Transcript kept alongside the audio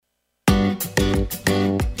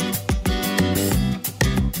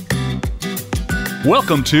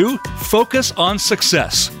Welcome to Focus on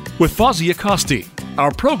Success with Fawzia Costi.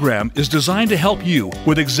 Our program is designed to help you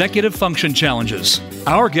with executive function challenges.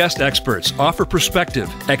 Our guest experts offer perspective,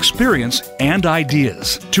 experience, and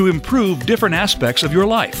ideas to improve different aspects of your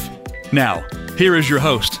life. Now, here is your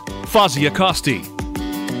host, Fawzia Costi.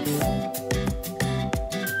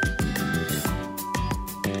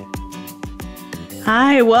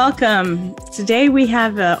 Hi, welcome. Today we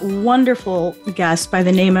have a wonderful guest by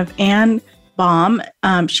the name of Ann Baum.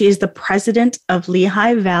 She is the president of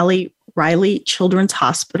Lehigh Valley Riley Children's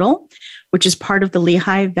Hospital, which is part of the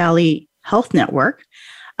Lehigh Valley Health Network.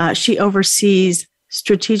 She oversees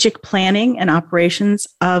strategic planning and operations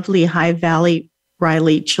of Lehigh Valley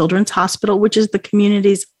Riley Children's Hospital, which is the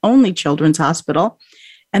community's only children's hospital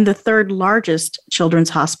and the third largest children's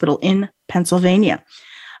hospital in Pennsylvania.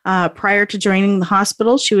 Prior to joining the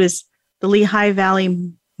hospital, she was the Lehigh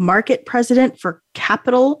Valley market president for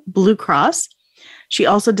Capital Blue Cross. She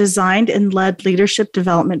also designed and led leadership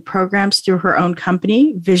development programs through her own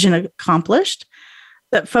company, Vision Accomplished,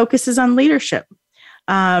 that focuses on leadership.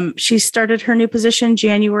 She started her new position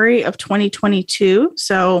January of 2022.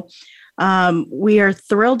 So we are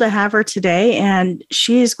thrilled to have her today, and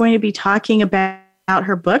she is going to be talking about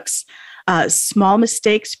her books, Small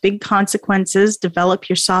Mistakes, Big Consequences, Develop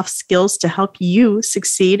Your Soft Skills to Help You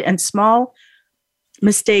Succeed, and Small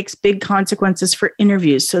Mistakes, Big Consequences for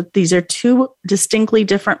Interviews. So these are two distinctly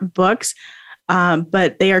different books,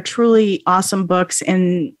 but they are truly awesome books.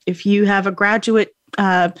 And if you have a graduate,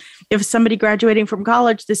 if somebody graduating from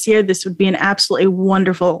college this year, this would be an absolutely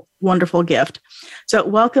wonderful, wonderful gift. So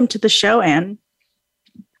welcome to the show, Ann.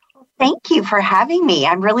 Thank you for having me.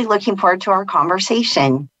 I'm really looking forward to our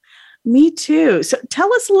conversation. Me too. So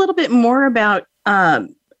tell us a little bit more about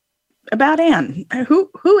Ann.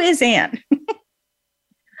 Who is Ann?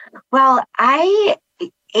 Well, Ann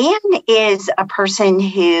is a person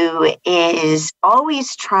who is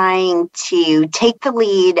always trying to take the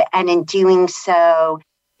lead and in doing so,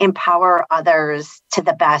 empower others to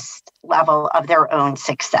the best level of their own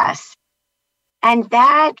success. And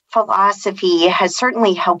that philosophy has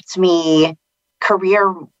certainly helped me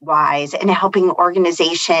career-wise in helping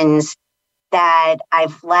organizations that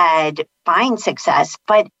I've led find success,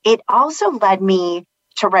 but it also led me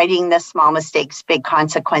to writing the Small Mistakes, Big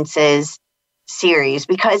Consequences series,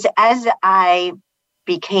 because as I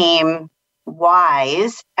became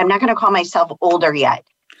wise, I'm not going to call myself older yet.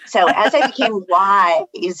 So as I became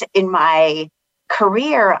wise in my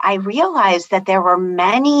career, I realized that there were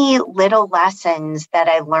many little lessons that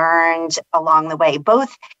I learned along the way,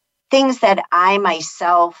 both things that I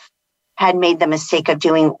myself had made the mistake of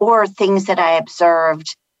doing or things that I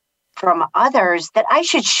observed from others that I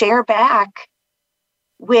should share back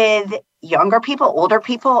with younger people, older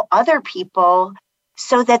people, other people,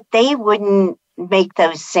 so that they wouldn't make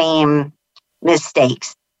those same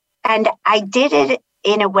mistakes. And I did it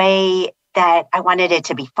in a way that I wanted it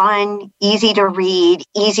to be fun, easy to read,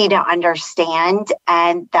 easy to understand.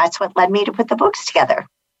 And that's what led me to put the books together.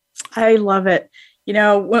 I love it. You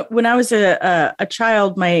know, when I was a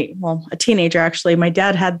child, a teenager, actually, my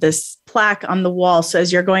dad had this plaque on the wall. So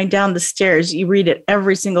as you're going down the stairs, you read it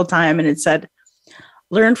every single time. And it said,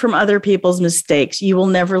 learn from other people's mistakes. You will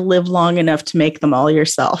never live long enough to make them all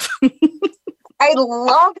yourself. I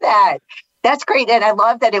love that. That's great. And I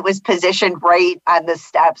love that it was positioned right on the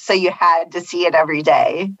steps. So you had to see it every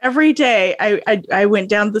day. Every day. I went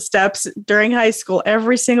down the steps during high school.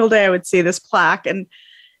 Every single day I would see this plaque.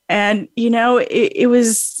 And you know, it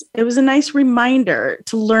was a nice reminder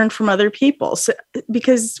to learn from other people. So,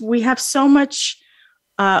 because we have so much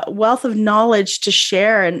wealth of knowledge to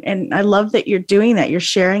share. And I love that you're doing that. You're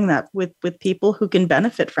sharing that with people who can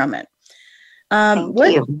benefit from it. Thank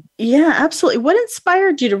you. Yeah, absolutely. What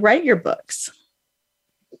inspired you to write your books?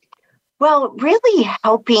 Well, really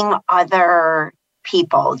helping other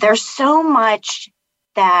people. There's so much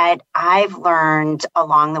that I've learned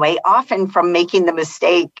along the way, often from making the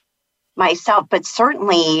mistake myself, but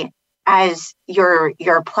certainly as your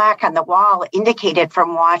plaque on the wall indicated,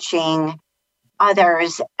 from watching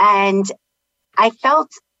others. And I felt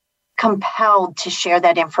compelled to share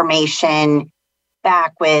that information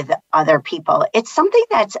back with other people. It's something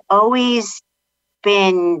that's always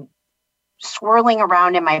been swirling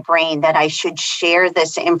around in my brain, that I should share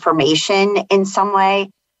this information in some way.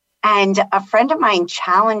 And a friend of mine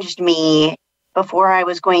challenged me before I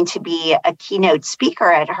was going to be a keynote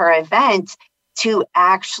speaker at her event to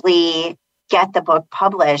actually get the book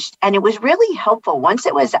published. And it was really helpful. Once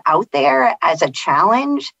it was out there as a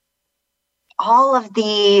challenge, all of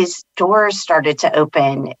these doors started to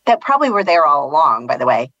open that probably were there all along, by the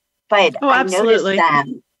way. But I noticed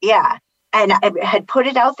them. Yeah. And I had put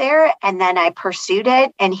it out there, and then I pursued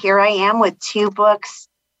it. And here I am with 2 books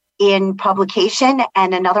in publication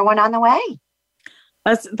and another one on the way.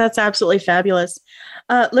 That's absolutely fabulous.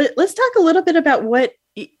 Let's talk a little bit about what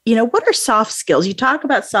are soft skills? You talk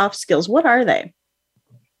about soft skills. What are they?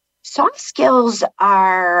 Soft skills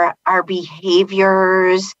are our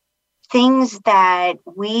behaviors, things that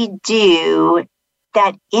we do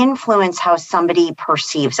that influence how somebody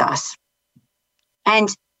perceives us. And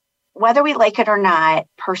whether we like it or not,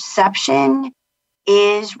 perception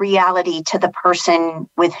is reality to the person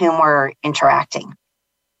with whom we're interacting.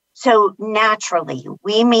 So naturally,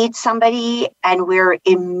 we meet somebody and we're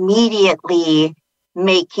immediately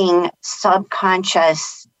making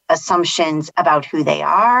subconscious assumptions about who they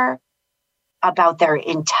are, about their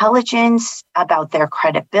intelligence, about their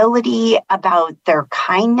credibility, about their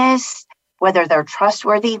kindness, whether they're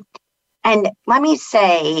trustworthy. And let me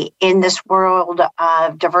say, in this world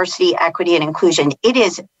of diversity, equity, and inclusion, it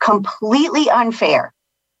is completely unfair,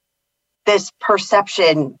 this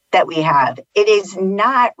perception that we have. It is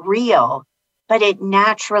not real, but it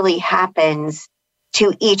naturally happens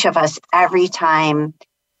to each of us every time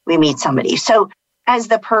we meet somebody. So as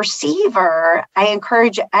the perceiver, I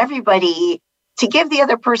encourage everybody to give the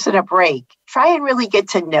other person a break. Try and really get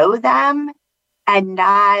to know them and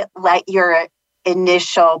not let your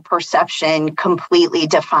initial perception completely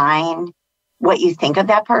define what you think of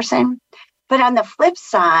that person. But on the flip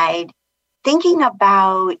side, thinking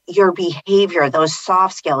about your behavior, those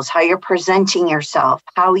soft skills, how you're presenting yourself,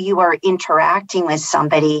 how you are interacting with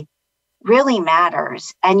somebody really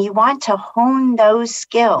matters. And you want to hone those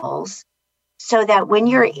skills so that when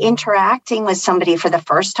you're interacting with somebody for the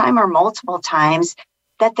first time or multiple times,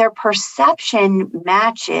 that their perception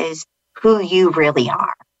matches who you really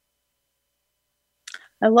are.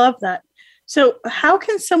 I love that. So how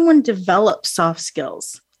can someone develop soft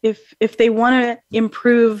skills? If they want to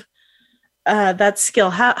improve that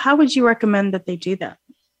skill, how would you recommend that they do that?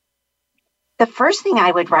 The first thing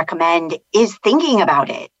I would recommend is thinking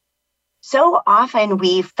about it. So often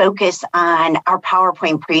we focus on our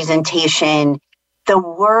PowerPoint presentation, the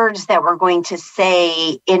words that we're going to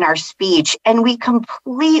say in our speech, and we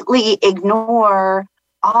completely ignore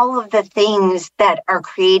all of the things that are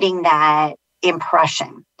creating that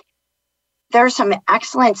impression. There are some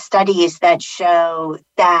excellent studies that show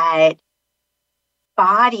that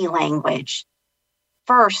body language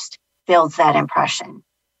first builds that impression.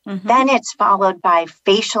 Mm-hmm. Then it's followed by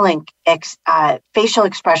facial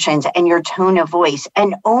expressions and your tone of voice.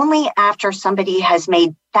 And only after somebody has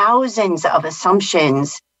made thousands of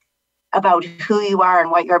assumptions about who you are and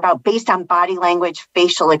what you're about based on body language,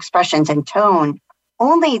 facial expressions, and tone,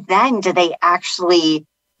 only then do they actually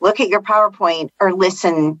look at your PowerPoint or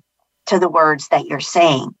listen to the words that you're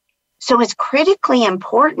saying. So it's critically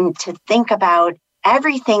important to think about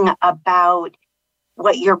everything about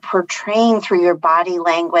what you're portraying through your body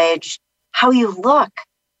language, how you look,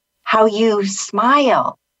 how you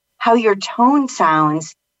smile, how your tone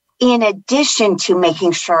sounds, in addition to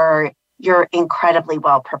making sure you're incredibly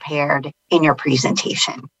well prepared in your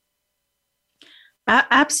presentation.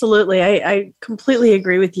 Absolutely. I completely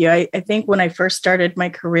agree with you. I think when I first started my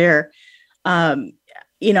career,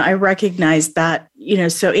 I recognized that,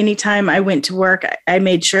 so anytime I went to work, I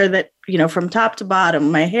made sure that, from top to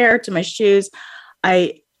bottom, my hair to my shoes,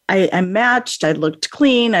 I matched, I looked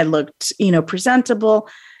clean, I looked, presentable,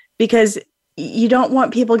 because you don't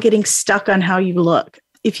want people getting stuck on how you look.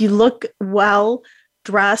 If you look well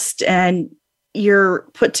dressed and you're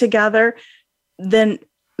put together, then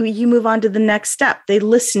you move on to the next step. They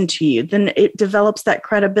listen to you, then it develops that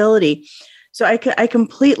credibility. So I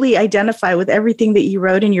completely identify with everything that you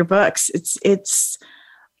wrote in your books. It's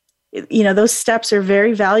those steps are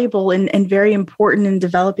very valuable and very important in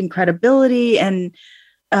developing credibility and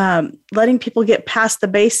letting people get past the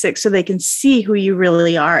basics so they can see who you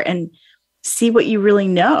really are and see what you really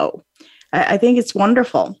know. I think it's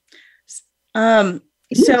wonderful.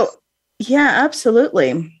 So yeah,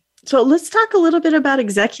 absolutely. So let's talk a little bit about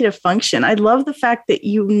executive function. I love the fact that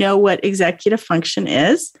you know what executive function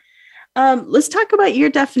is. Let's talk about your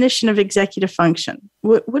definition of executive function.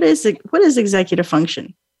 What is executive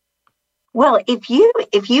function? Well, if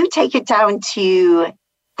you take it down to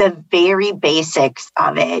the very basics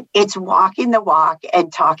of it, it's walking the walk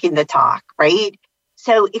and talking the talk, right?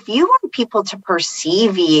 So if you want people to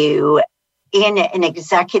perceive you in an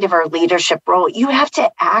executive or leadership role, you have to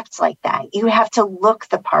act like that. You have to look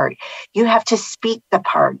the part. You have to speak the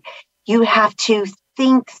part. You have to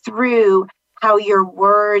think through how your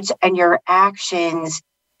words and your actions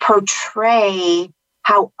portray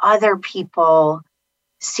how other people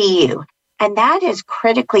see you. And that is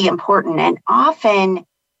critically important. And often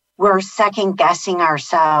we're second guessing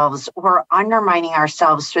ourselves or undermining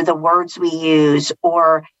ourselves through the words we use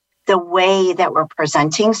or the way that we're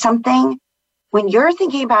presenting something. When you're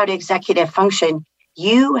thinking about executive function,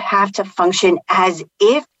 you have to function as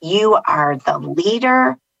if you are the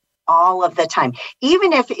leader all of the time.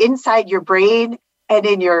 Even if inside your brain and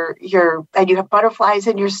in your and you have butterflies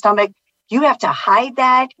in your stomach, you have to hide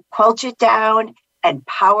that, quelch it down, and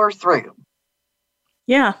power through.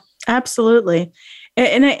 Yeah, absolutely.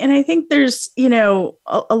 And I think there's,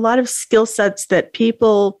 a lot of skill sets that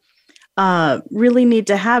people really need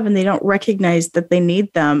to have, and they don't recognize that they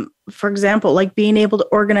need them. For example, like being able to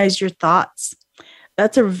organize your thoughts.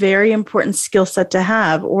 That's a very important skill set to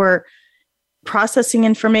have, or processing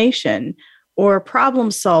information or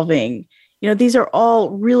problem solving. These are all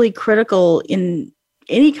really critical in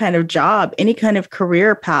any kind of job, any kind of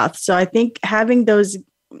career path. So I think having those,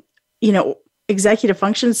 executive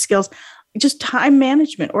function skills, just time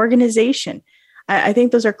management, organization, I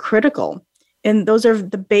think those are critical. And those are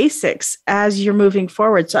the basics as you're moving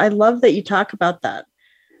forward. So I love that you talk about that.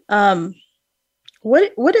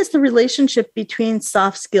 What is the relationship between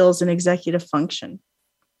soft skills and executive function?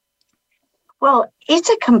 Well, it's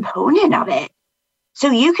a component of it. So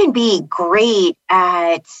you can be great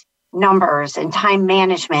at numbers and time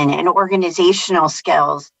management and organizational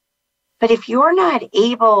skills, but if you're not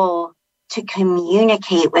able to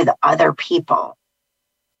communicate with other people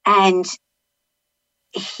and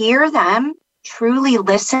hear them, truly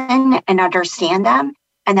listen and understand them,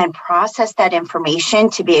 and then process that information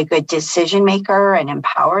to be a good decision maker and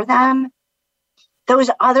empower them, those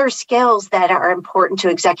other skills that are important to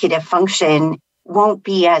executive function won't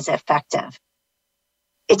be as effective.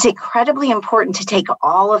 It's incredibly important to take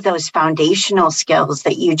all of those foundational skills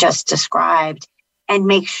that you just described and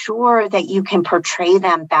make sure that you can portray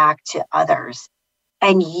them back to others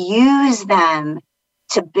and use them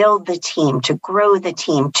to build the team, to grow the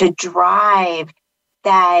team, to drive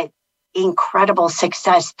that incredible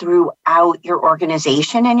success throughout your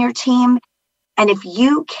organization and your team. And if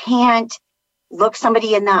you can't look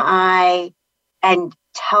somebody in the eye and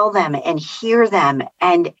tell them and hear them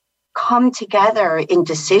and come together in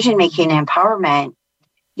decision-making and empowerment,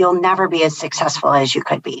 you'll never be as successful as you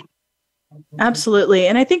could be. Absolutely.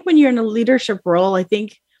 And I think when you're in a leadership role,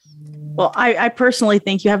 I personally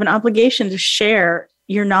think you have an obligation to share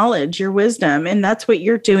your knowledge, your wisdom. And that's what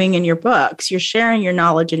you're doing in your books. You're sharing your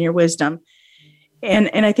knowledge and your wisdom.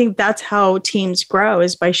 And I think that's how teams grow,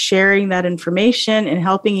 is by sharing that information and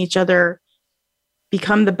helping each other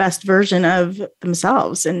become the best version of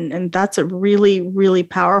themselves. And that's a really, really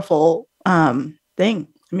powerful thing. I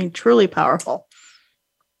mean, truly powerful.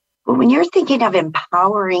 But when you're thinking of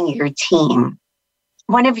empowering your team,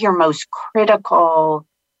 one of your most critical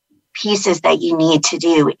pieces that you need to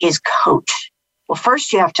do is coach. Well,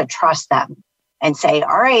 first you have to trust them and say,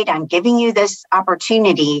 all right, I'm giving you this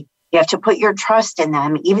opportunity. You have to put your trust in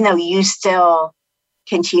them, even though you still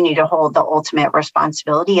continue to hold the ultimate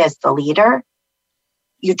responsibility as the leader.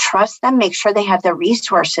 You trust them, make sure they have the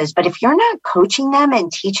resources. But if you're not coaching them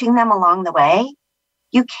and teaching them along the way,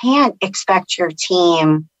 you can't expect your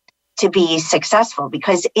team to be successful,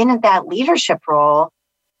 because in that leadership role,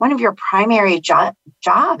 one of your primary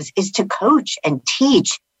jobs is to coach and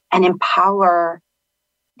teach and empower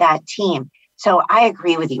that team. So I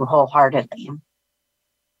agree with you wholeheartedly.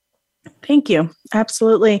 Thank you.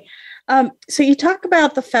 Absolutely. So you talk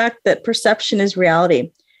about the fact that perception is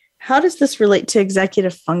reality. How does this relate to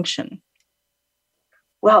executive function?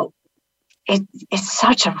 Well, it's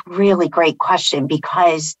such a really great question,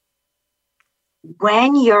 because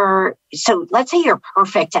let's say you're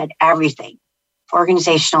perfect at everything,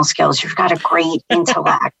 organizational skills, you've got a great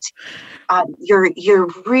intellect, you're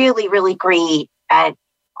really, really great at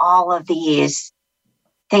all of these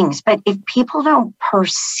things. But if people don't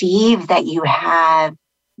perceive that you have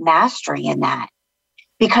mastery in that,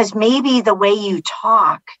 because maybe the way you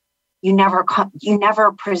talk, you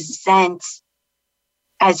never present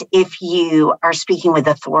as if you are speaking with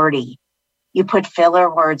authority. You put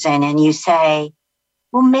filler words in and you say,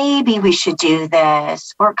 well, maybe we should do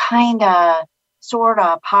this, or kind of, sort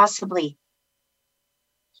of, possibly.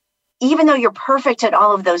 Even though you're perfect at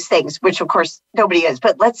all of those things, which of course nobody is,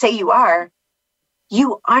 but let's say you are,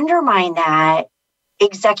 you undermine that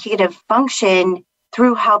executive function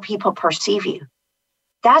through how people perceive you.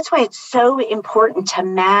 That's why it's so important to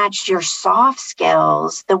match your soft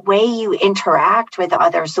skills, the way you interact with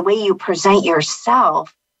others, the way you present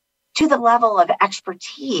yourself, to the level of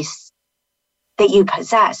expertise that you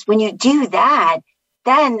possess. When you do that,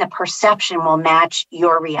 then the perception will match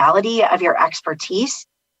your reality of your expertise,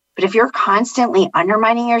 But if you're constantly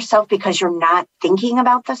undermining yourself because you're not thinking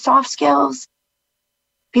about the soft skills,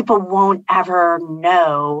 people won't ever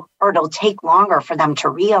know, or it'll take longer for them to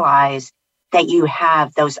realize that you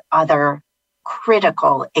have those other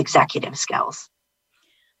critical executive skills.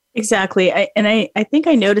 Exactly. I think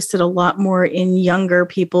I noticed it a lot more in younger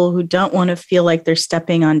people who don't want to feel like they're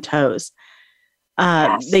stepping on toes.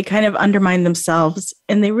 Yes. They kind of undermine themselves,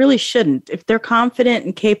 and they really shouldn't. If they're confident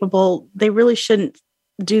and capable, they really shouldn't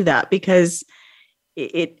do that, because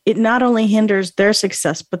it not only hinders their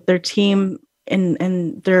success, but their team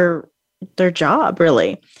and their job,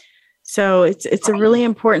 really. So it's a really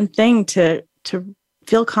important thing to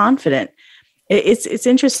feel confident. It's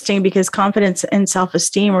interesting because confidence and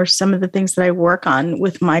self-esteem are some of the things that I work on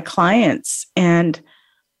with my clients. And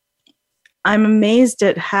I'm amazed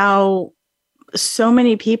at how so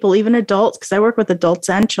many people, even adults, because I work with adults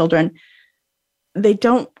and children, they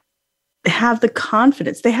don't have the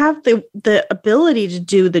confidence. They have the ability to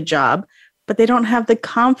do the job, but they don't have the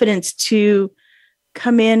confidence to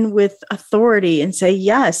come in with authority and say,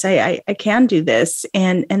 yes, I can do this,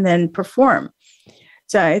 and then perform.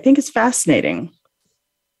 So I think it's fascinating.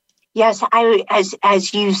 Yes,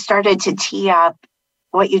 as you started to tee up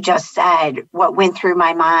what you just said, what went through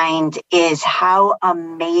my mind is how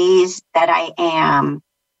amazed that I am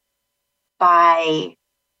by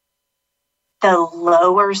the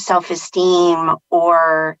lower self-esteem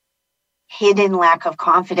or hidden lack of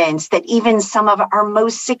confidence that even some of our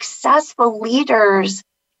most successful leaders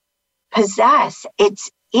possess.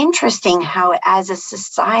 It's interesting how, as a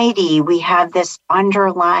society, we have this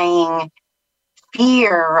underlying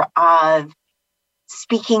fear of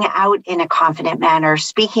speaking out in a confident manner,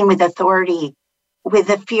 speaking with authority, with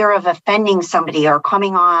the fear of offending somebody or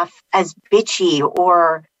coming off as bitchy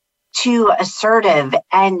or too assertive.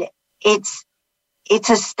 And it's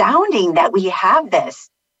astounding that we have this.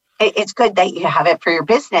 It's good that you have it for your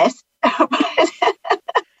business,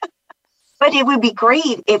 but it would be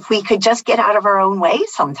great if we could just get out of our own way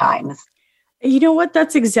sometimes. You know what?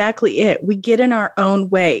 That's exactly it. We get in our own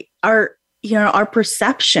way. Our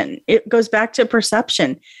perception, it goes back to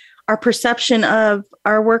perception, our perception of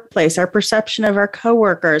our workplace, our perception of our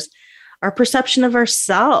coworkers, our perception of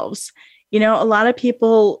ourselves. A lot of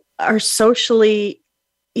people are socially,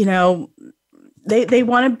 they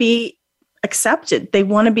want to be accepted. They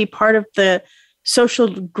want to be part of the social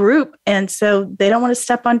group. And so they don't want to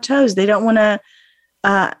step on toes. They don't want to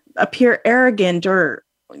appear arrogant or,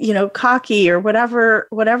 cocky or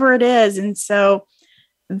whatever it is. And so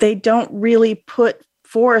they don't really put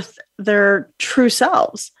forth their true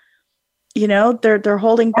selves. They're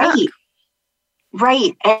holding back.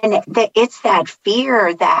 Right. And it's that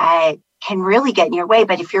fear that can really get in your way.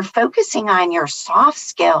 But if you're focusing on your soft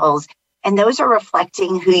skills and those are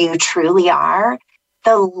reflecting who you truly are,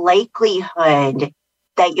 the likelihood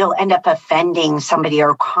that you'll end up offending somebody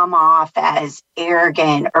or come off as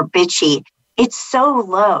arrogant or bitchy, it's so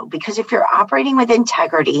low, because if you're operating with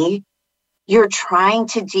integrity, you're trying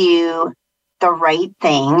to do the right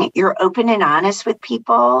thing, you're open and honest with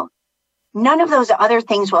people, none of those other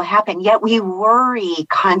things will happen, yet we worry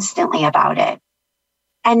constantly about it.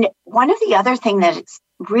 And one of the other things that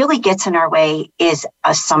really gets in our way is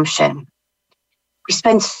assumption. We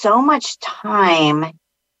spend so much time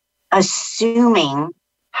assuming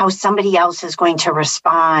how somebody else is going to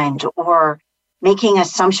respond or making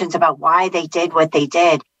assumptions about why they did what they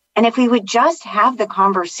did. And if we would just have the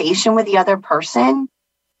conversation with the other person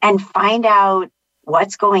and find out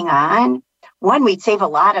what's going on, one, we'd save a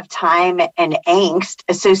lot of time and angst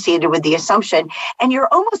associated with the assumption. And you're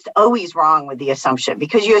almost always wrong with the assumption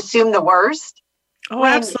because you assume the worst. Oh,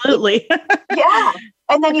 absolutely. Yeah.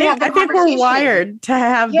 And then I think we're wired to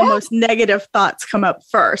have the most negative thoughts come up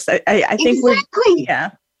first. I think exactly.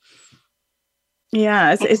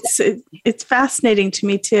 Yeah. It's fascinating to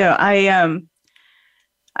me too. I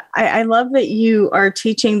love that you are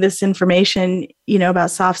teaching this information,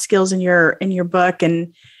 about soft skills in your book,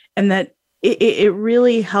 and that it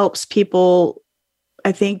really helps people,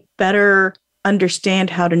 I think, better understand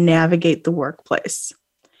how to navigate the workplace.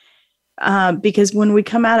 Because when we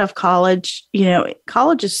come out of college,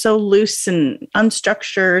 college is so loose and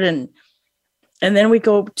unstructured, and then we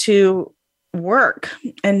go to work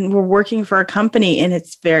and we're working for a company and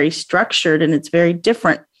it's very structured and it's very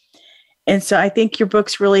different. And so I think your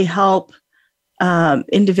books really help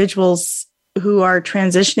individuals who are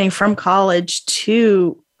transitioning from college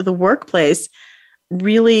to the workplace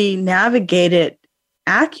really navigate it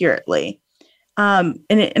accurately.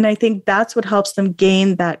 And I think that's what helps them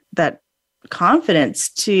gain that confidence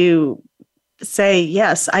to say,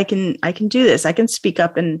 yes, I can do this. I can speak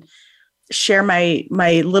up and share my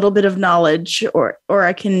little bit of knowledge, or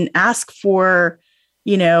I can ask for,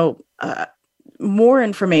 more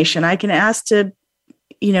information. I can ask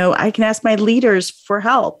my leaders for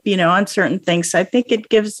help, on certain things. So I think it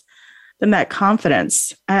gives them that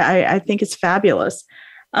confidence. I think it's fabulous.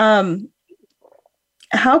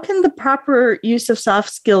 How can the proper use of soft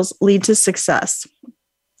skills lead to success?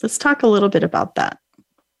 Let's talk a little bit about that.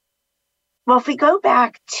 Well, if we go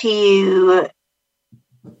back to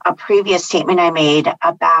a previous statement I made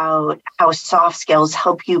about how soft skills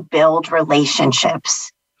help you build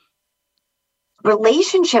relationships.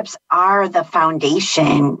 Relationships are the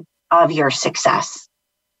foundation of your success.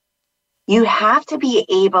 You have to be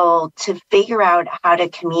able to figure out how to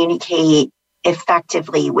communicate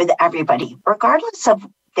effectively with everybody, regardless of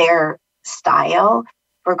their style,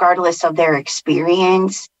 regardless of their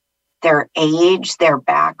experience, their age, their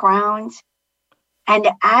background. And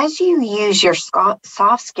as you use your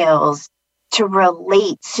soft skills to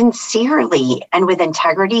relate sincerely and with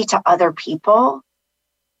integrity to other people,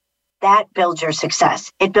 that builds your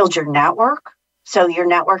success. It builds your network. So your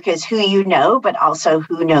network is who you know, but also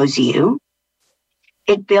who knows you.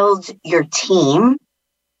 It builds your team,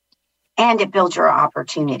 and it builds your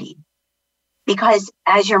opportunity. Because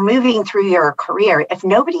as you're moving through your career, if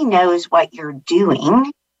nobody knows what you're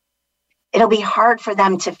doing, it'll be hard for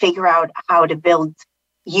them to figure out how to build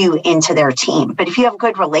you into their team. But if you have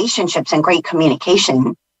good relationships and great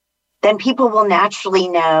communication, then people will naturally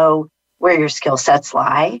know where your skill sets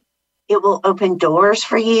lie. It will open doors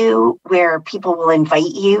for you where people will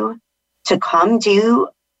invite you to come do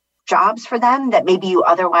jobs for them that maybe you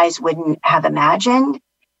otherwise wouldn't have imagined.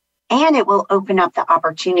 And it will open up the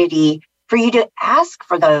opportunity for you to ask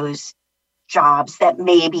for those jobs that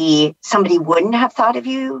maybe somebody wouldn't have thought of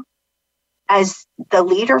you as the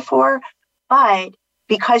leader for. But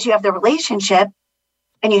because you have the relationship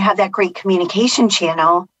and you have that great communication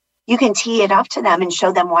channel, you can tee it up to them and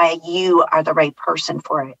show them why you are the right person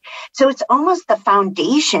for it. So it's almost the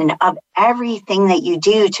foundation of everything that you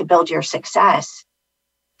do to build your success.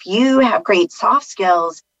 If you have great soft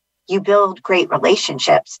skills, you build great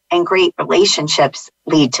relationships, and great relationships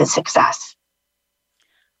lead to success.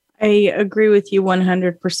 I agree with you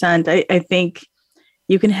 100%. I think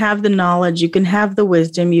you can have the knowledge, you can have the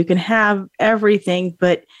wisdom, you can have everything,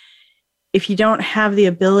 but if you don't have the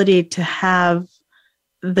ability to have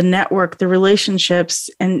the network, the relationships,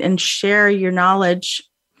 and share your knowledge,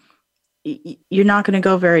 you're not going to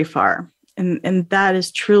go very far. And that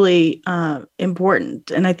is truly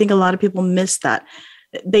important. And I think a lot of people miss that.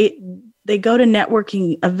 They go to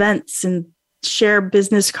networking events and share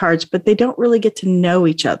business cards, but they don't really get to know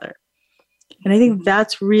each other. And I think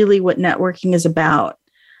that's really what networking is about,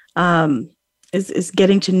 is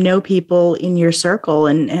getting to know people in your circle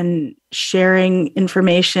and sharing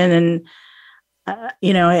information. And,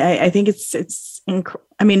 I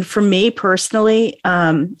think for me personally,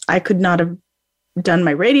 I could not have done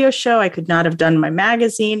my radio show. I could not have done my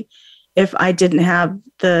magazine if I didn't have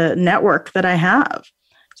the network that I have.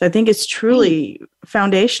 So I think it's truly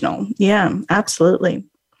foundational. Yeah, absolutely.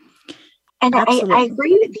 And absolutely. I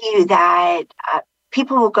agree with you that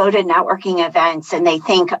people will go to networking events and they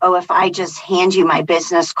think, oh, if I just hand you my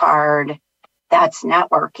business card, that's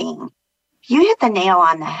networking. You hit the nail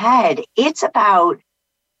on the head. It's about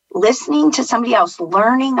listening to somebody else,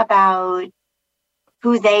 learning about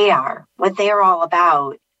who they are, what they're all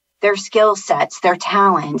about, their skill sets, their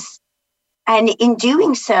talents. And in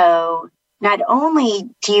doing so, not only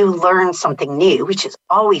do you learn something new, which is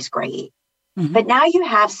always great, but now you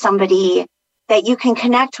have somebody that you can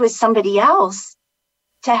connect with somebody else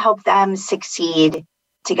to help them succeed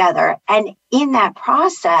together. And in that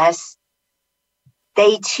process,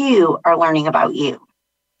 they too are learning about you.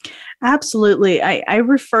 Absolutely. I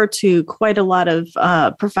refer to quite a lot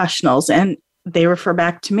of professionals, and they refer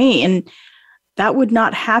back to me. And that would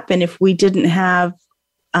not happen if we didn't have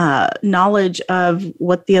knowledge of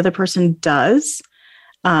what the other person does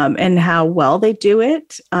and how well they do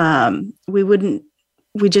it.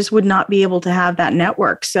 We just would not be able to have that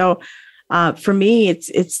network. So for me,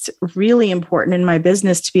 it's really important in my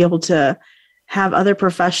business to be able to have other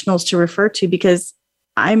professionals to refer to, because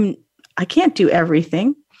I can't do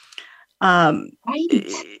everything.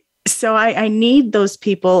 Right. So I need those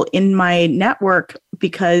people in my network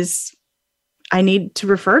because I need to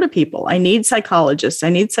refer to people. I need psychologists. I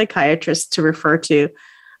need psychiatrists to refer to.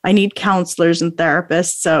 I need counselors and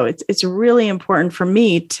therapists. So it's really important for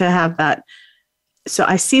me to have that. So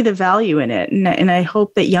I see the value in it. And I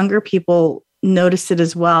hope that younger people notice it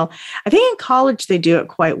as well. I think in college, they do it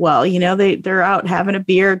quite well. They're out having a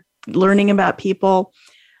beer, learning about people.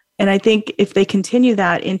 And I think if they continue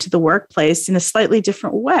that into the workplace in a slightly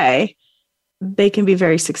different way, they can be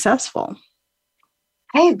very successful.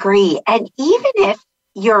 I agree. And even if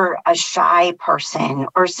you're a shy person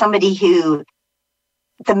or somebody who,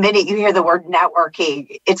 the minute you hear the word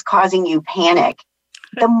networking, it's causing you panic,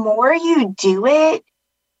 the more you do it,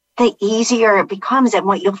 the easier it becomes. And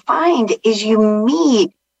what you'll find is you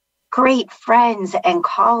meet great friends and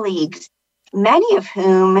colleagues, many of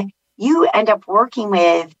whom you end up working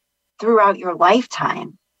with throughout your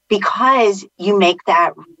lifetime because you make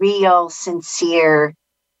that real, sincere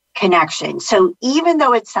connection. So even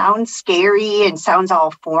though it sounds scary and sounds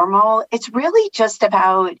all formal, it's really just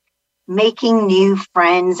about making new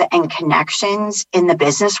friends and connections in the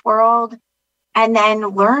business world and then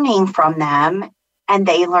learning from them and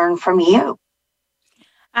they learn from you.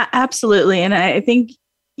 Absolutely. And I think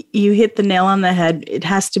you hit the nail on the head. It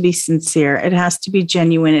has to be sincere. It has to be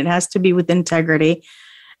genuine. It has to be with integrity.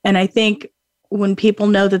 And I think when people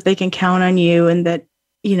know that they can count on you and that,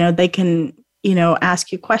 they can,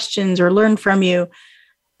 ask you questions or learn from you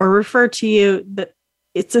or refer to you, that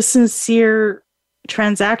it's a sincere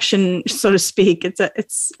transaction, so to speak.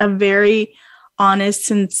 It's a very honest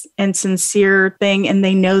and sincere thing. And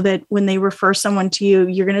they know that when they refer someone to you,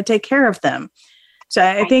 you're going to take care of them. So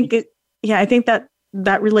I think, I think that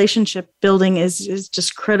relationship building is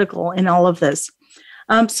just critical in all of this.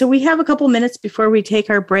 So we have a couple minutes before we take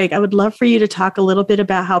our break. I would love for you to talk a little bit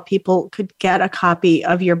about how people could get a copy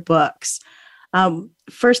of your books.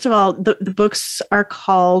 First of all, the books are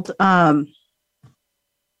called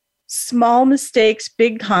Small Mistakes,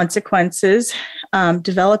 Big Consequences,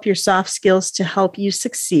 Develop Your Soft Skills to Help You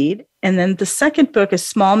Succeed. And then the second book is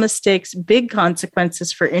Small Mistakes, Big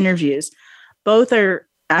Consequences for Interviews. Both are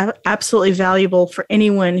absolutely valuable for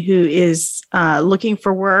anyone who is looking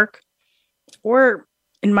for work or,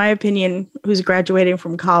 in my opinion, who's graduating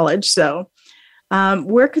from college. So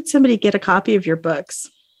where could somebody get a copy of your books?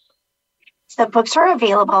 So books are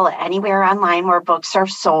available anywhere online where books are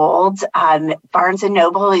sold. Barnes &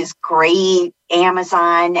 Noble is great.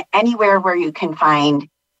 Amazon, anywhere where you can find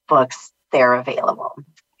books, they're available.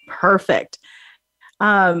 Perfect.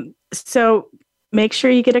 So make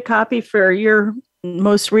sure you get a copy for your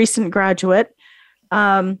most recent graduate.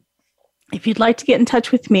 If you'd like to get in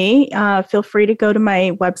touch with me, feel free to go to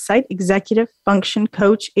my website,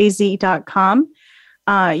 executivefunctioncoachaz.com.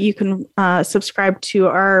 You can subscribe to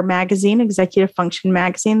our magazine, Executive Function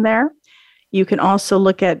Magazine there. You can also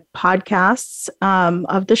look at podcasts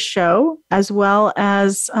of the show, as well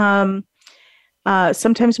as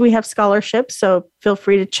sometimes we have scholarships, so feel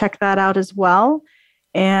free to check that out as well.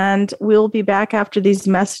 And we'll be back after these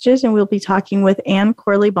messages, and we'll be talking with Ann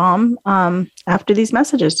Corley-Baum after these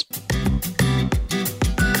messages.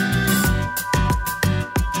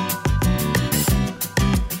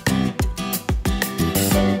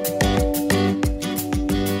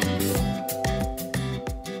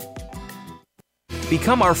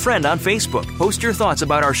 Become our friend on Facebook. Post your thoughts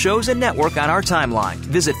about our shows and network on our timeline.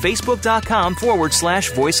 Visit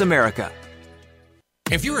facebook.com/Voice America.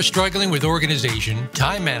 If you are struggling with organization,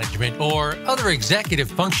 time management, or other executive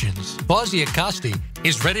functions, Fawzia Costi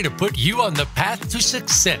is ready to put you on the path to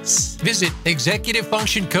success. Visit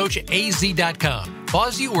executivefunctioncoachaz.com.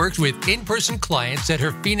 Fawzia works with in-person clients at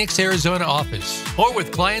her Phoenix, Arizona office, or with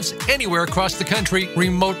clients anywhere across the country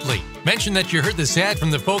remotely. Mention that you heard this ad from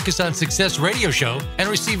the Focus on Success radio show and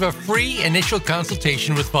receive a free initial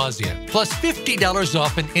consultation with Fawzia, plus $50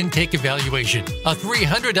 off an intake evaluation, a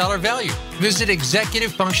 $300 value. Visit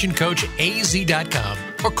executivefunctioncoachaz.com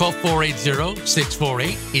or call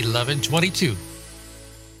 480-648-1122.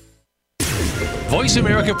 Voice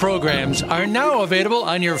America programs are now available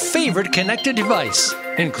on your favorite connected device,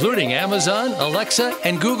 including Amazon, Alexa,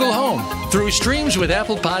 and Google Home. Through streams with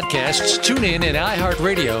Apple Podcasts, TuneIn, and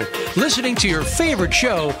iHeartRadio, listening to your favorite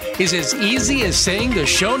show is as easy as saying the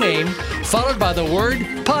show name followed by the word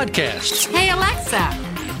podcast. Hey, Alexa,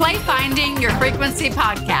 play Finding Your Frequency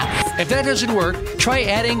podcast. If that doesn't work, try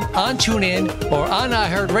adding on TuneIn or on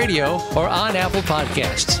iHeartRadio or on Apple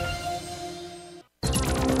Podcasts.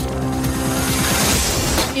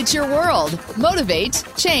 It's your world. Motivate,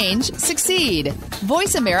 change, succeed.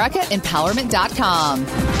 VoiceAmericaEmpowerment.com.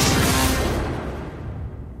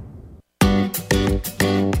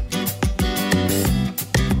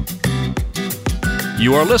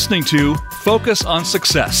 You are listening to Focus on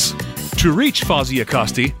Success. To reach Fawzia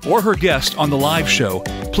Costi or her guest on the live show,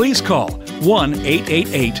 please call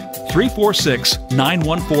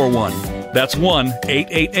 1-888-346-9141. That's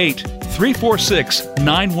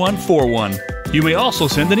 1-888-346-9141. You may also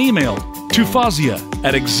send an email to Fawzia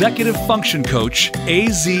at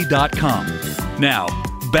executivefunctioncoachaz.com. Now,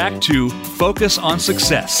 back to Focus on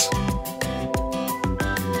Success.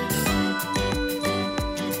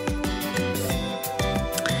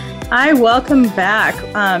 Hi, welcome back.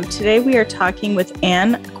 Today we are talking with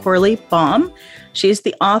Ann Corley-Baum. She's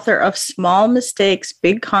the author of Small Mistakes,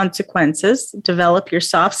 Big Consequences, Develop Your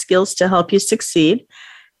Soft Skills to Help You Succeed,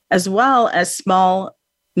 as well as Small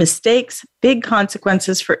Mistakes, Big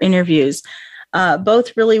Consequences for Interviews.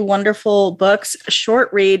 Both really wonderful books, short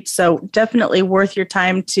read, so definitely worth your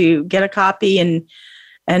time to get a copy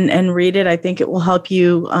and read it. I think it will help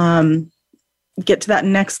you get to that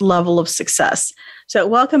next level of success. So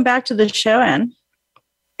welcome back to the show, Ann.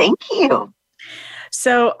 Thank you.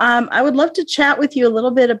 So I would love to chat with you a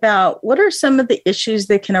little bit about what are some of the issues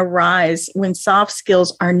that can arise when soft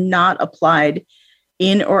skills are not applied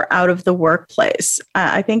in or out of the workplace.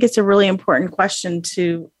 I think it's a really important question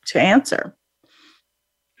to answer.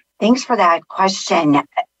 Thanks for that question.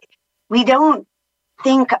 We don't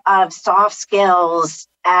think of soft skills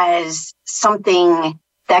as something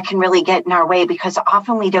that can really get in our way because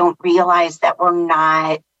often we don't realize that we're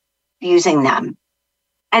not using them.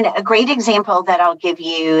 And a great example that I'll give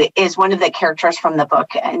you is one of the characters from the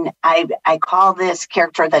book. And I call this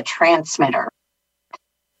character the transmitter.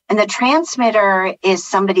 And the transmitter is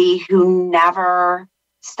somebody who never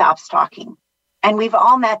stops talking. And we've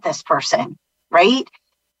all met this person, right?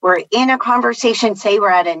 We're in a conversation, say we're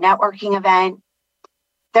at a networking event.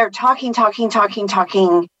 They're talking.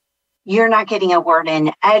 You're not getting a word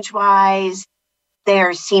in edgewise.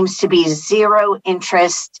 There seems to be zero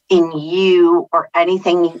interest in you or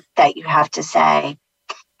anything that you have to say.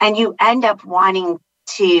 And you end up wanting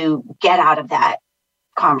to get out of that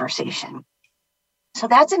conversation. So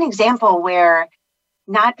that's an example where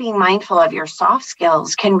not being mindful of your soft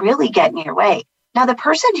skills can really get in your way. Now, the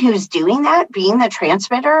person who's doing that, being the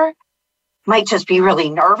transmitter, might just be really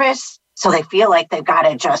nervous. So they feel like they've got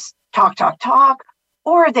to just talk.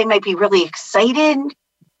 Or they might be really excited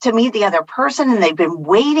to meet the other person and they've been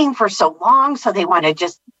waiting for so long. So they want to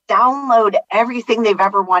just download everything they've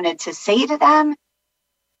ever wanted to say to them.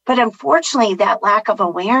 But unfortunately, that lack of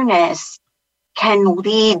awareness can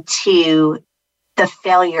lead to the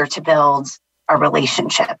failure to build a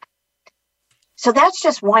relationship. So that's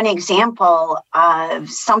just one example of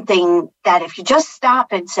something that if you just stop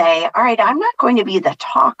and say, all right, I'm not going to be the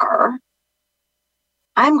talker,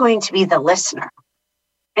 I'm going to be the listener.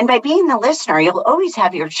 And by being the listener, you'll always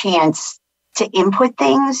have your chance to input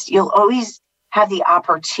things. You'll always have the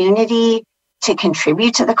opportunity to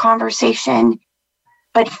contribute to the conversation.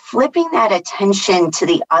 But flipping that attention to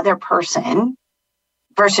the other person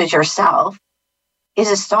versus yourself is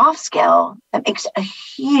a soft skill that makes a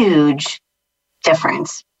huge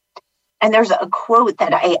difference. And there's a quote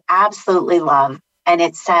that I absolutely love, and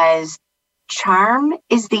it says, "Charm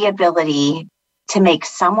is the ability to make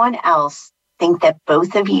someone else think that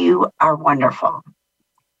both of you are wonderful."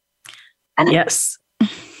 And yes.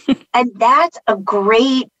 And that's a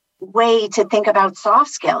great way to think about soft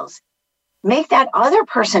skills. Make that other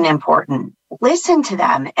person important. Listen to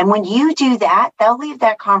them. And when you do that, they'll leave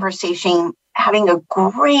that conversation having a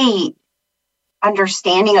great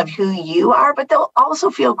understanding of who you are, but they'll also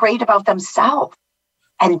feel great about themselves.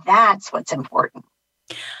 And that's what's important.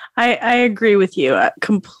 I agree with you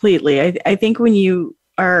completely. I think when you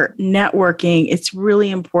are networking, it's really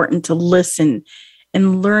important to listen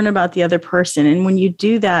and learn about the other person. And when you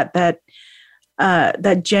do that,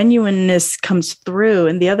 that genuineness comes through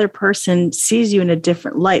and the other person sees you in a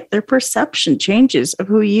different light. Their perception changes of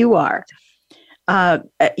who you are.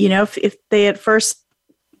 If they at first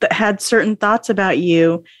had certain thoughts about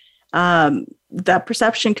you, that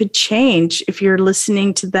perception could change if you're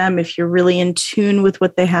listening to them, if you're really in tune with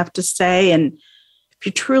what they have to say. And if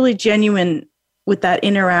you're truly genuine with that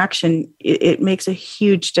interaction, it makes a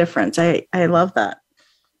huge difference. I love that.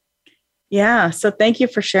 Yeah. So thank you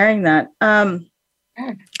for sharing that.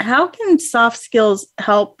 How can soft skills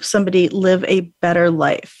help somebody live a better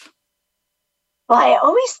life? Well, I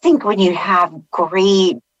always think when you have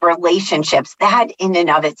great relationships, that in and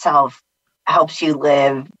of itself helps you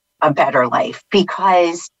live a better life,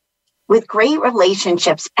 because with great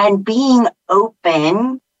relationships and being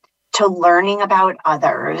open to learning about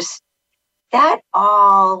others, that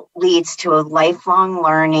all leads to a lifelong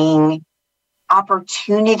learning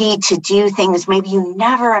opportunity to do things maybe you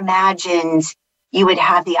never imagined you would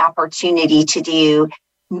have the opportunity to do,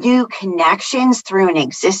 new connections through an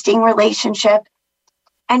existing relationship.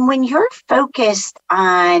 And when you're focused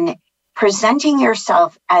on presenting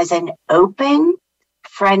yourself as an open,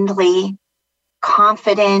 friendly,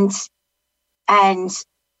 confident, and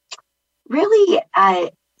really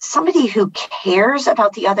somebody who cares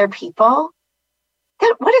about the other people,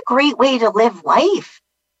 what a great way to live life,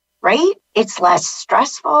 right? It's less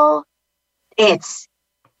stressful. It's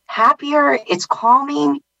happier. It's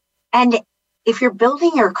calming. And if you're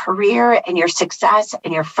building your career and your success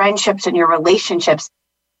and your friendships and your relationships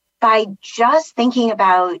by just thinking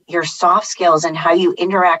about your soft skills and how you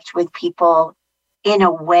interact with people in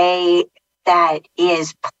a way that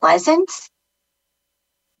is pleasant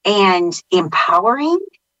and empowering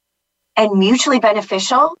and mutually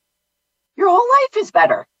beneficial, your whole life is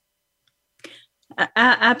better.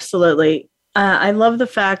 Absolutely. I love the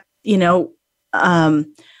fact, that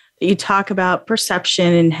you talk about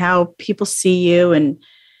perception and how people see you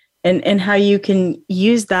and how you can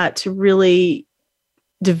use that to really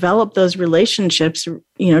develop those relationships,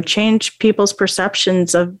 change people's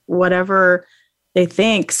perceptions of whatever they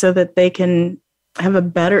think so that they can have a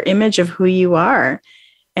better image of who you are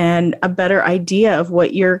and a better idea of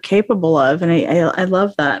what you're capable of. And I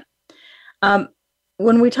love that.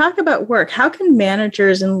 When we talk about work, how can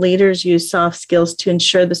managers and leaders use soft skills to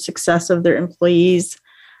ensure the success of their employees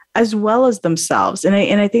as well as themselves? And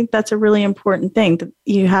I think that's a really important thing, that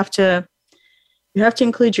you have to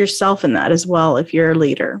include yourself in that as well if you're a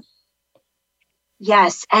leader.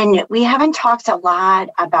 Yes. And we haven't talked a lot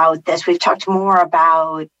about this. We've talked more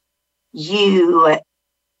about you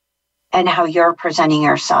and how you're presenting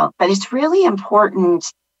yourself. But it's really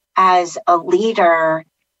important as a leader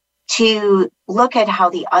to look at how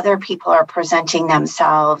the other people are presenting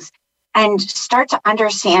themselves and start to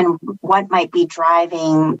understand what might be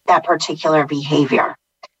driving that particular behavior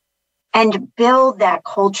and build that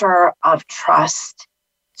culture of trust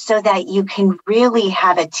so that you can really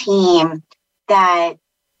have a team that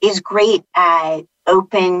is great at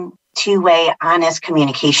open, two-way, honest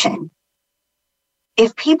communication.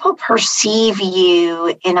 If people perceive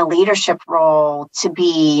you in a leadership role to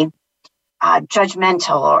be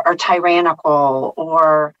judgmental or tyrannical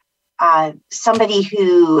or somebody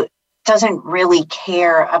who doesn't really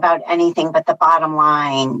care about anything but the bottom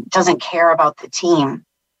line, doesn't care about the team,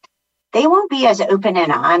 they won't be as open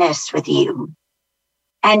and honest with you.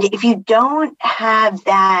 And if you don't have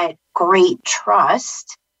that great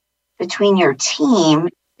trust between your team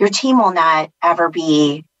will not ever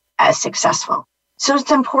be as successful. So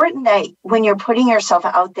it's important that when you're putting yourself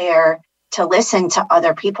out there to listen to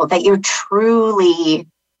other people, that you're truly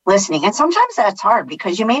listening. And sometimes that's hard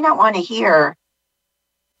because you may not want to hear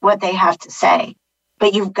what they have to say,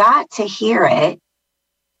 but you've got to hear it,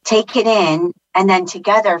 take it in, and then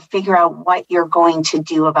together figure out what you're going to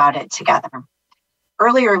do about it together.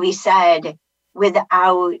 Earlier, we said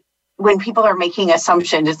when people are making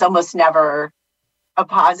assumptions, it's almost never a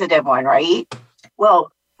positive one, right?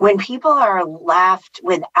 Well, when people are left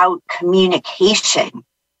without communication,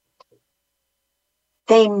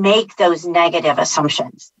 they make those negative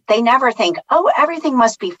assumptions. They never think, oh, everything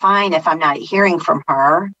must be fine if I'm not hearing from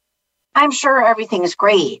her. I'm sure everything's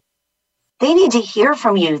great. They need to hear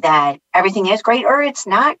from you that everything is great or it's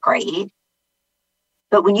not great.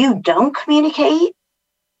 But when you don't communicate,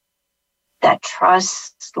 that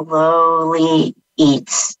trust slowly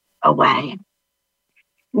eats away.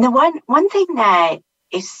 And the one thing that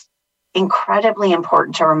is incredibly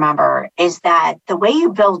important to remember is that the way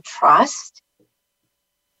you build trust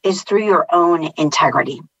is through your own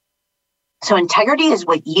integrity. So integrity is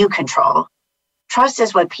what you control. Trust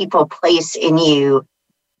is what people place in you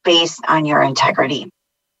based on your integrity.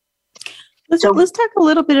 Let's talk a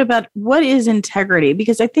little bit about what is integrity,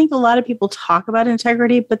 because I think a lot of people talk about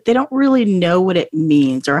integrity, but they don't really know what it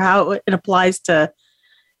means or how it applies to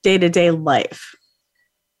day-to-day life.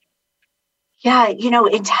 Yeah,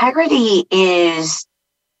 integrity is,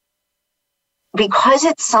 because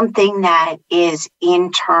it's something that is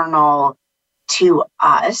internal to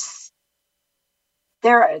us,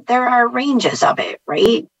 there are ranges of it,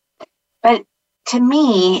 right? But to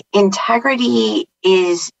me, integrity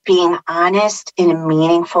is being honest in a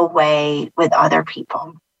meaningful way with other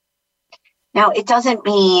people. Now, it doesn't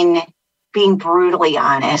mean being brutally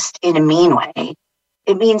honest in a mean way.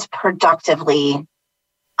 It means productively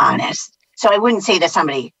honest. So I wouldn't say to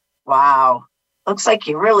somebody, wow, looks like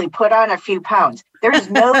you really put on a few pounds. There's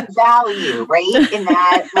no value, right, in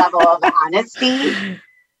that level of honesty.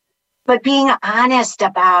 But being honest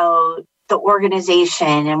about the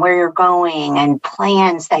organization and where you're going and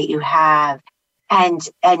plans that you have and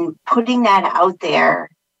putting that out there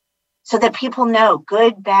so that people know,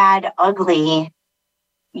 good, bad, ugly,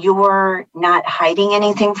 you're not hiding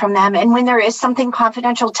anything from them. And when there is something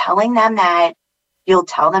confidential, telling them that you'll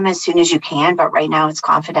tell them as soon as you can, but right now it's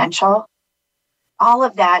confidential. All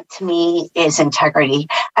of that to me is integrity.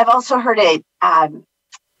 I've also heard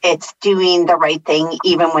it's doing the right thing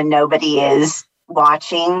even when nobody is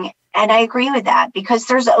watching. And I agree with that because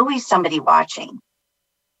there's always somebody watching.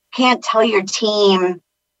 Can't tell your team,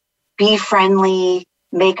 be friendly,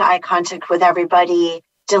 make eye contact with everybody,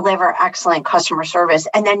 deliver excellent customer service,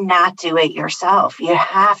 and then not do it yourself. You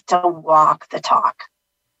have to walk the talk.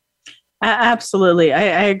 Absolutely. I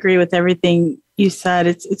agree with everything you said.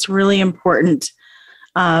 It's really important.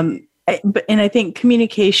 And I think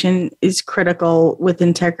communication is critical with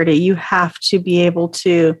integrity. You have to be able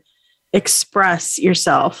to express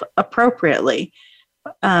yourself appropriately,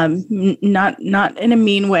 not in a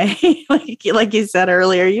mean way, like you said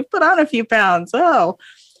earlier. You put on a few pounds.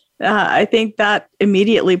 I think that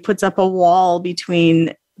immediately puts up a wall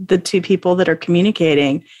between the two people that are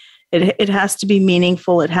communicating. It has to be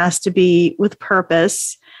meaningful. It has to be with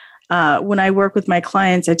purpose. When I work with my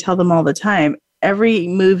clients, I tell them all the time, every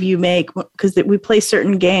move you make, because we play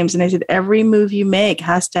certain games, and I said, every move you make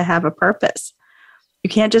has to have a purpose. You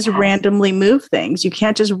can't just randomly move things. You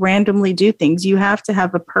can't just randomly do things. You have to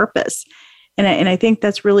have a purpose. And I think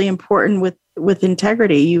that's really important with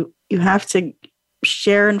integrity. You have to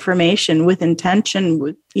share information with intention,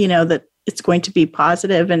 that it's going to be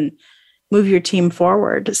positive and move your team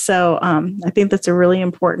forward. So I think that's a really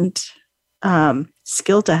important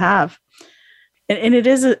skill to have. And it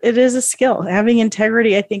is a skill. Having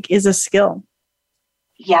integrity, I think, is a skill.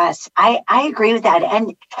 Yes, I agree with that.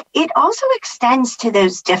 And it also extends to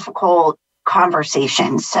those difficult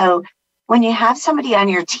conversations. So when you have somebody on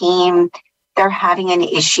your team, they're having an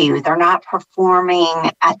issue, they're not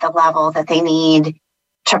performing at the level that they need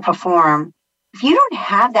to perform. If you don't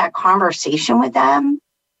have that conversation with them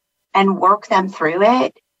and work them through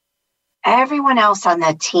it, everyone else on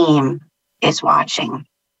that team is watching.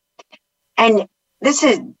 And this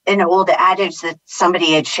is an old adage that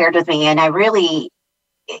somebody had shared with me, and I really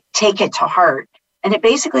take it to heart. And it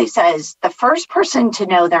basically says the first person to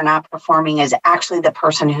know they're not performing is actually the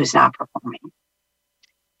person who's not performing.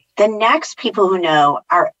 The next people who know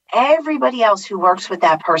are everybody else who works with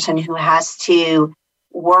that person who has to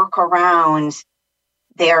work around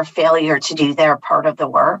their failure to do their part of the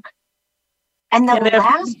work. And the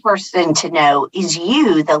last person to know is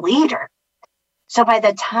you, the leader. So by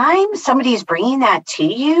the time somebody's bringing that to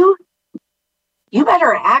you, you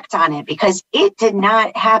better act on it because it did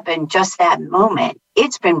not happen just that moment.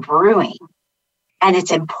 It's been brewing. And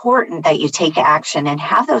it's important that you take action and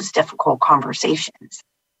have those difficult conversations.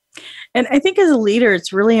 And I think as a leader,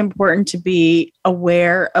 it's really important to be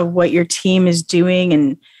aware of what your team is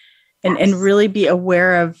doing and really be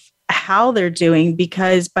aware of how they're doing,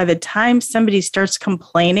 because by the time somebody starts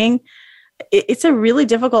complaining, it's a really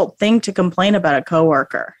difficult thing to complain about a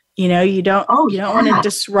coworker. You don't want to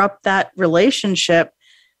disrupt that relationship,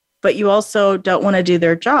 but you also don't want to do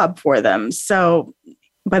their job for them. So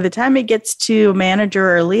by the time it gets to a manager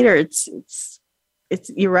or a leader, it's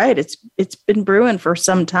you're right. It's been brewing for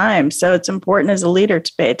some time. So it's important as a leader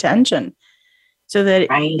to pay attention so that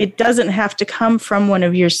it doesn't have to come from one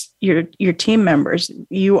of your team members.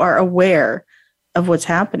 You are aware of what's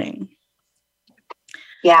happening.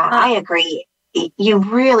 Yeah, I agree. You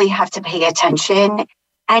really have to pay attention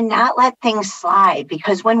and not let things slide,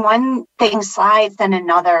 because when one thing slides, then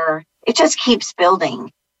another, it just keeps building.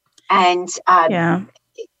 And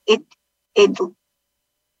it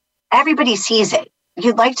everybody sees it.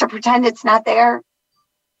 You'd like to pretend it's not there,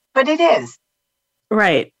 but it is.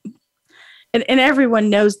 Right. And everyone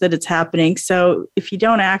knows that it's happening. So if you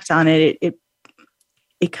don't act on it,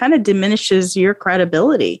 it kind of diminishes your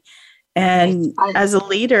credibility. And as a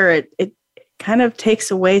leader, it kind of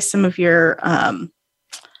takes away some of your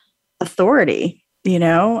authority,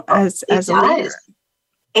 as a leader.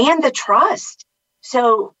 And the trust.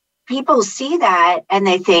 So people see that and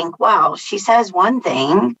they think, wow, she says one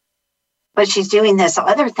thing, but she's doing this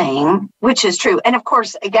other thing, which is true. And of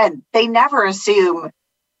course, again, they never assume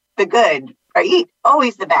the good, right?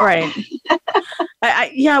 Always the bad. Right.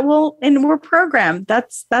 Well, and we're programmed.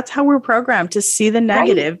 That's how we're programmed to see the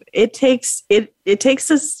negative. Right. It takes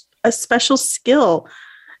a special skill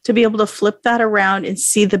to be able to flip that around and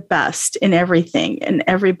see the best in everything and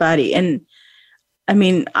everybody. And I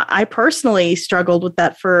mean, I personally struggled with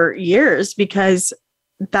that for years because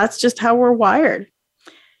that's just how we're wired.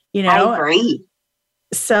 I agree.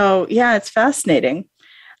 So yeah, it's fascinating.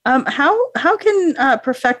 How can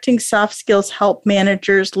perfecting soft skills help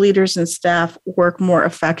managers, leaders, and staff work more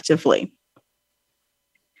effectively?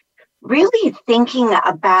 Really thinking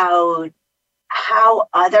about how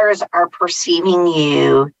others are perceiving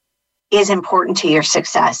you is important to your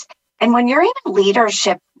success. And when you're in a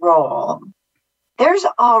leadership role, there's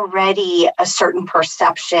already a certain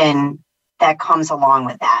perception that comes along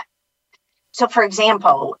with that. So, for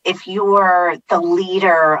example, if you're the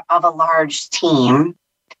leader of a large team,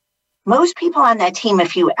 most people on that team,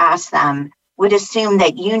 if you ask them, would assume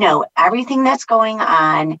that you know everything that's going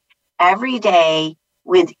on every day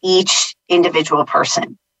with each individual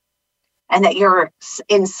person, and that you're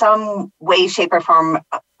in some way, shape, or form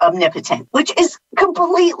omnipotent, which is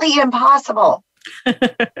completely impossible.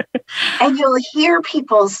 And you'll hear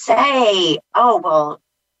people say, oh, well,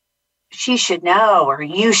 she should know, or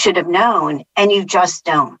you should have known, and you just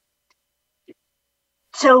don't.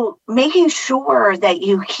 So making sure that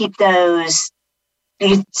you keep those,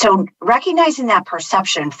 so recognizing that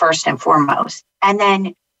perception first and foremost, and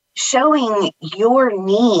then showing your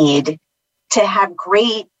need to have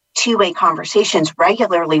great two-way conversations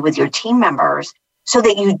regularly with your team members so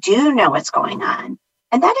that you do know what's going on.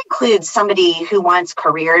 And that includes somebody who wants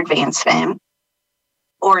career advancement,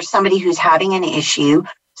 or somebody who's having an issue,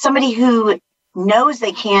 somebody who knows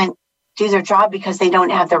they can't do their job because they don't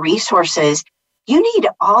have the resources. You need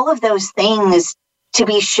all of those things to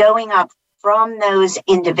be showing up from those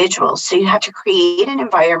individuals. So you have to create an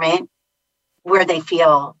environment where they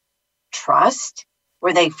feel trust,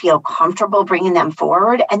 where they feel comfortable bringing them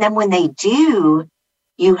forward. And then when they do,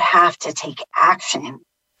 you have to take action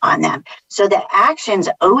on them. So the actions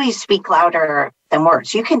always speak louder than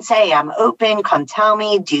words. You can say, I'm open, come tell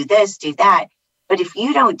me, do this, do that. But if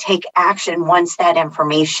you don't take action once that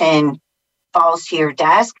information falls to your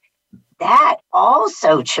desk, that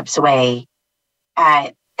also chips away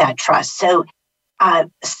at that trust. So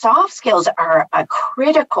soft skills are a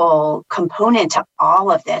critical component to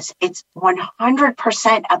all of this. It's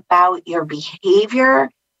 100% about your behavior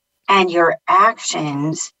and your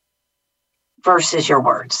actions versus your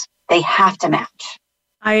words. They have to match.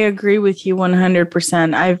 I agree with you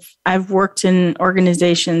 100%. I've worked in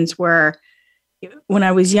organizations where when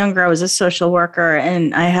I was younger, I was a social worker,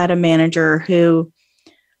 and I had a manager who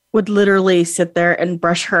would literally sit there and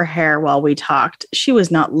brush her hair while we talked. She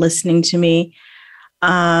was not listening to me. We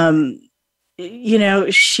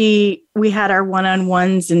had our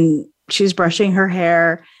one-on-ones and she's brushing her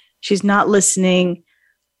hair. She's not listening.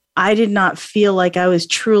 I did not feel like I was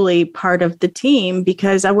truly part of the team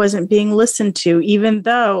because I wasn't being listened to. Even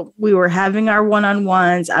though we were having our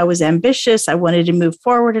one-on-ones, I was ambitious. I wanted to move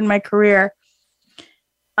forward in my career.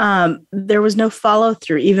 There was no follow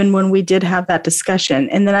through, even when we did have that discussion.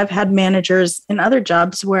 And then I've had managers in other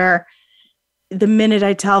jobs where the minute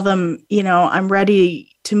I tell them, I'm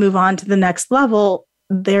ready to move on to the next level,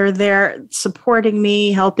 they're there supporting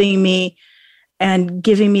me, helping me, and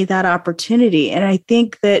giving me that opportunity. And I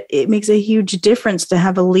think that it makes a huge difference to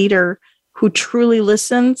have a leader who truly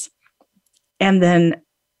listens and then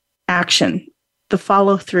action. The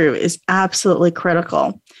follow through is absolutely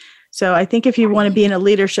critical. So I think if you want to be in a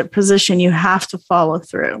leadership position, you have to follow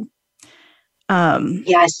through.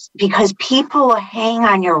 Yes, because people hang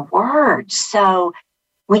on your words. So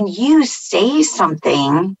when you say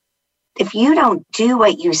something, if you don't do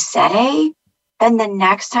what you say, then the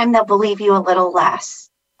next time they'll believe you a little less.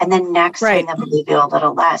 And then next time they'll believe you a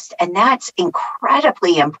little less. And that's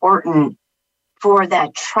incredibly important for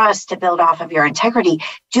that trust to build off of your integrity.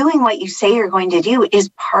 Doing what you say you're going to do is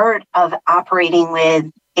part of operating with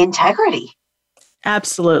integrity.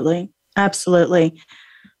 Absolutely. Absolutely.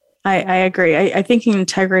 I agree. I think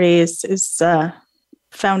integrity is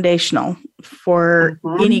foundational for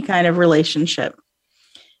any kind of relationship.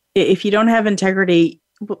 If you don't have integrity,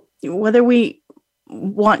 whether we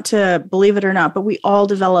want to believe it or not, but we all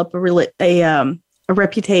develop a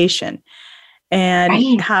reputation,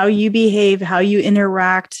 and how you behave, how you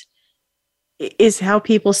interact is how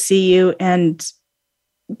people see you. And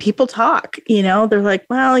people talk, they're like,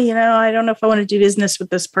 well, I don't know if I want to do business with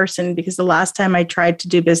this person because the last time I tried to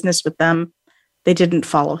do business with them, they didn't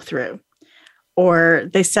follow through, or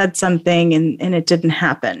they said something and it didn't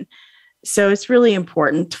happen. So it's really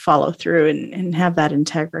important to follow through and have that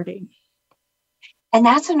integrity. And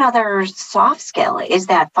that's another soft skill, is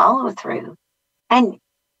that follow through. And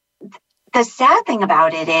the sad thing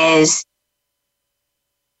about it is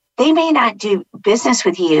they may not do business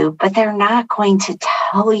with you, but they're not going to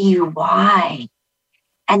tell you why.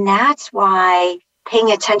 And that's why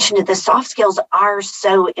paying attention to the soft skills are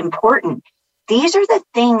so important. These are the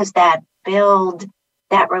things that build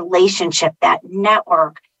that relationship, that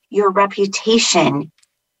network, your reputation.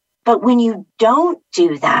 But when you don't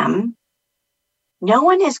do them, no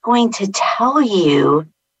one is going to tell you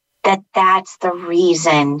that that's the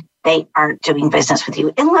reason they aren't doing business with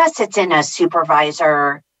you, unless it's in a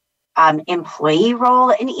supervisor employee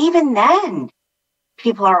role. And even then,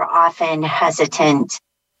 people are often hesitant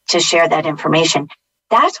to share that information.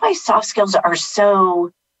 That's why soft skills are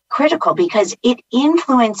so critical because it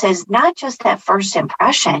influences not just that first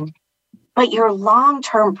impression, but your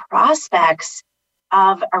long-term prospects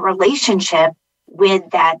of a relationship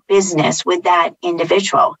with that business, with that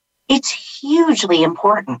individual. It's hugely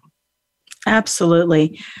important.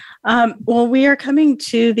 Absolutely. Well, we are coming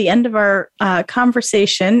to the end of our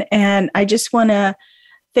conversation, and I just want to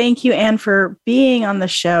thank you, Anne, for being on the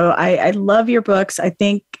show. I love your books. I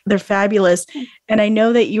think they're fabulous. And I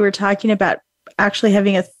know that you were talking about actually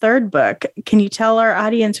having a third book. Can you tell our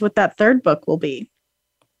audience what that third book will be?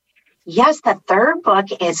 Yes, the third book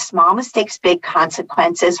is Small Mistakes, Big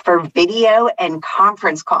Consequences for Video and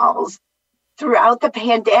Conference Calls. Throughout the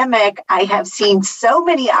pandemic, I have seen so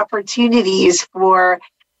many opportunities for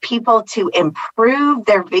people to improve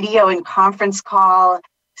their video and conference call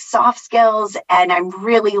soft skills, and I'm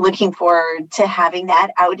really looking forward to having that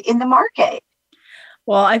out in the market.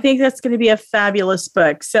 Well, I think that's going to be a fabulous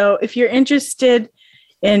book. So if you're interested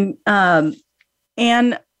in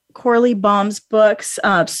Anne Corley Baum's books,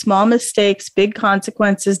 Small Mistakes, Big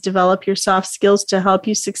Consequences, Develop Your Soft Skills to Help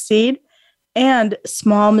You Succeed, and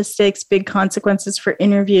Small Mistakes, Big Consequences for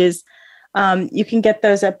Interviews, you can get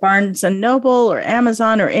those at Barnes & Noble or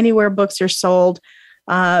Amazon or anywhere books are sold.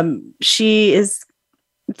 She is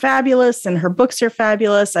fabulous and her books are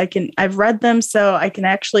fabulous. I've read them, so I can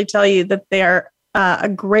actually tell you that they are a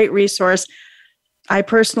great resource. I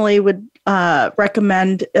personally would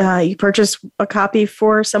recommend you purchase a copy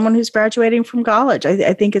for someone who's graduating from college.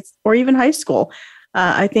 I think or even high school.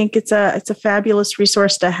 I think it's a fabulous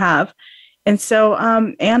resource to have. And so,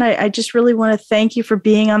 Anne, I just really want to thank you for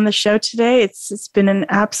being on the show today. It's been an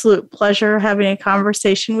absolute pleasure having a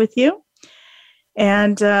conversation with you.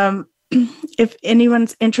 And if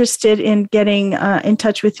anyone's interested in getting in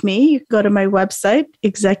touch with me, you can go to my website,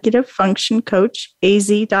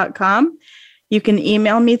 executivefunctioncoachaz.com. You can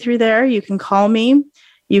email me through there. You can call me.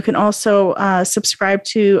 You can also subscribe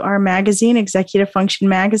to our magazine, Executive Function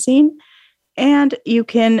Magazine. And you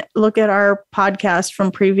can look at our podcast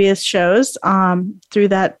from previous shows through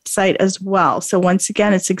that site as well. So once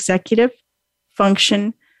again, it's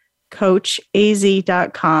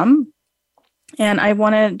executivefunctioncoachaz.com. And I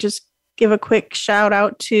want to just give a quick shout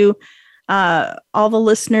out to all the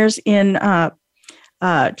listeners in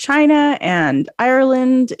China and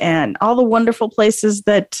Ireland and all the wonderful places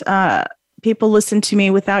that people listen to me.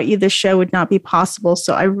 Without you, this show would not be possible.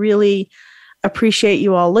 So I really appreciate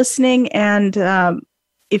you all listening. And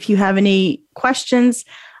if you have any questions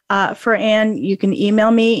for Anne, you can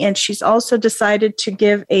email me. And she's also decided to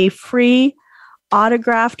give a free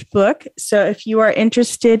autographed book. So if you are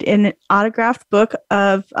interested in an autographed book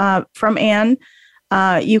from Anne,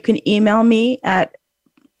 you can email me at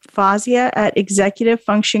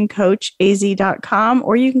fazia@executivefunctioncoachaz.com,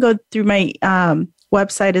 or you can go through my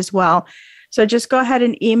website as well. So just go ahead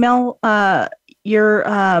and email your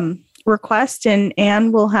request, and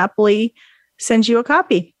Anne will happily send you a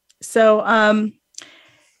copy. So, Anne,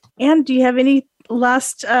 do you have any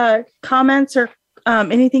last comments or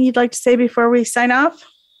anything you'd like to say before we sign off?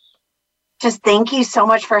 Just thank you so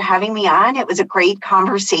much for having me on. It was a great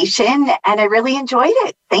conversation, and I really enjoyed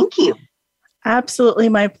it. Thank you. Absolutely,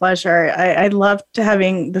 my pleasure. I loved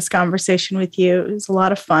having this conversation with you. It was a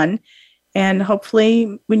lot of fun. And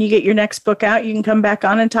hopefully when you get your next book out, you can come back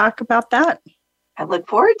on and talk about that. I look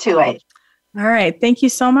forward to it. All right. Thank you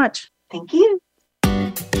so much. Thank you.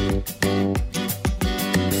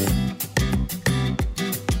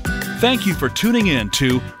 Thank you for tuning in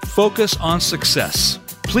to Focus on Success.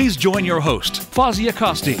 Please join your host, Fazia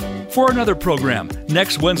Costi, for another program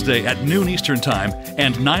next Wednesday at noon Eastern Time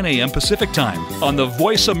and 9 a.m. Pacific Time on the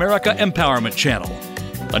Voice America Empowerment Channel.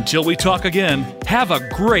 Until we talk again, have a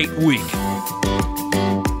great week.